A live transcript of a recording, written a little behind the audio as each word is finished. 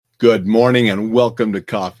Good morning and welcome to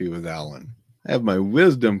Coffee with Alain. I have my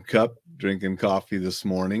wisdom cup drinking coffee this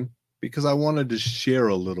morning because I wanted to share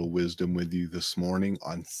a little wisdom with you this morning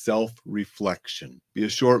on self-reflection. Be a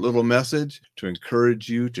short little message to encourage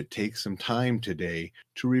you to take some time today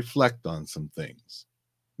to reflect on some things.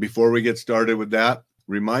 Before we get started with that,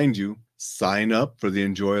 remind you, sign up for the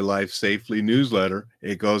Enjoy Life Safely newsletter.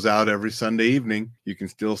 It goes out every Sunday evening. You can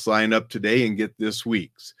still sign up today and get this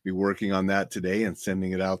week's. Be working on that today and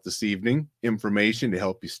sending it out this evening. Information to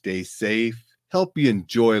help you stay safe, help you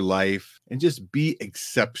enjoy life, and just be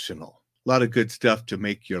exceptional. A lot of good stuff to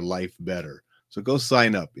make your life better. So go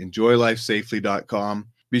sign up, enjoylifesafely.com.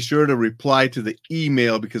 Be sure to reply to the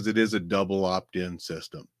email because it is a double opt-in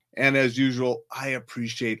system. And as usual, I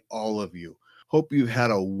appreciate all of you. Hope you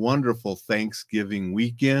had a wonderful Thanksgiving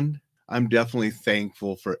weekend. I'm definitely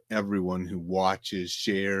thankful for everyone who watches,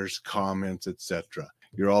 shares, comments, etc.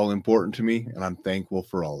 You're all important to me, and I'm thankful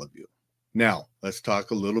for all of you. Now, let's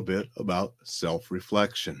talk a little bit about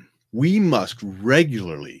self-reflection. We must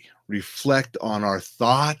regularly reflect on our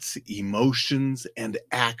thoughts, emotions, and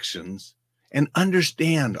actions, and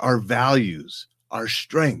understand our values, our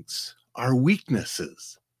strengths, our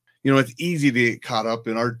weaknesses. You know, it's easy to get caught up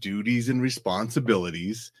in our duties and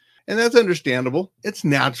responsibilities, and that's understandable. It's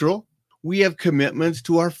natural. We have commitments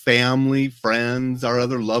to our family, friends, our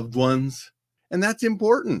other loved ones, and that's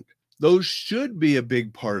important. Those should be a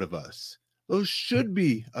big part of us. Those should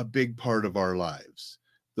be a big part of our lives,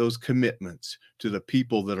 those commitments to the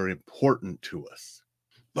people that are important to us.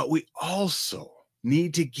 But we also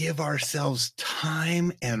need to give ourselves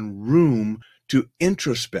time and room to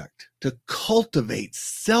introspect, to cultivate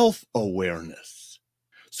self-awareness,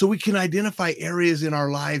 so we can identify areas in our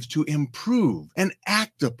lives to improve and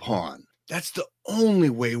act upon. That's the only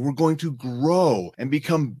way we're going to grow and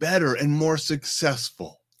become better and more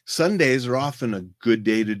successful. Sundays are often a good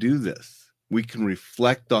day to do this. We can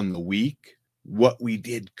reflect on the week, what we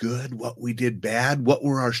did good, what we did bad, what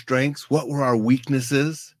were our strengths, what were our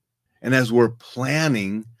weaknesses. And as we're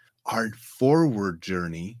planning our forward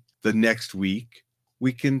journey, the next week,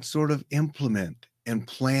 we can sort of implement and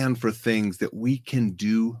plan for things that we can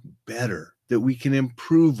do better, that we can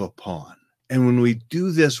improve upon. And when we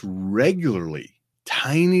do this regularly,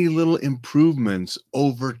 tiny little improvements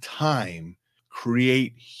over time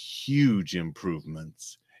create huge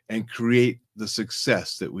improvements and create the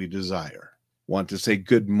success that we desire. Want to say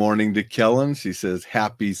good morning to Kellen. She says,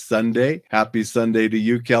 happy Sunday. Happy Sunday to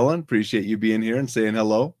you, Kellen. Appreciate you being here and saying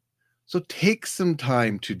hello. So take some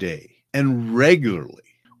time today and regularly.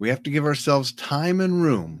 We have to give ourselves time and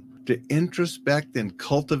room to introspect and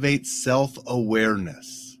cultivate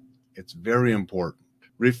self-awareness. It's very important.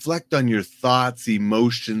 Reflect on your thoughts,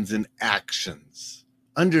 emotions, and actions.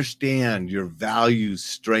 Understand your values,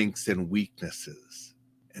 strengths, and weaknesses.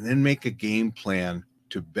 And then make a game plan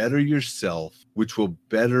to better yourself, which will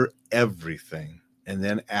better everything, and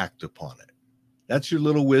then act upon it. That's your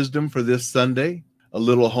little wisdom for this Sunday. A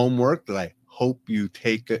little homework that I hope you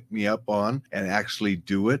take me up on and actually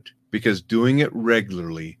do it, because doing it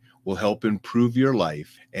regularly will help improve your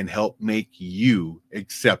life and help make you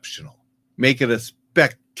exceptional. Make it a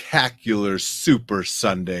spectacular Super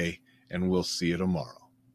Sunday, and we'll see you tomorrow.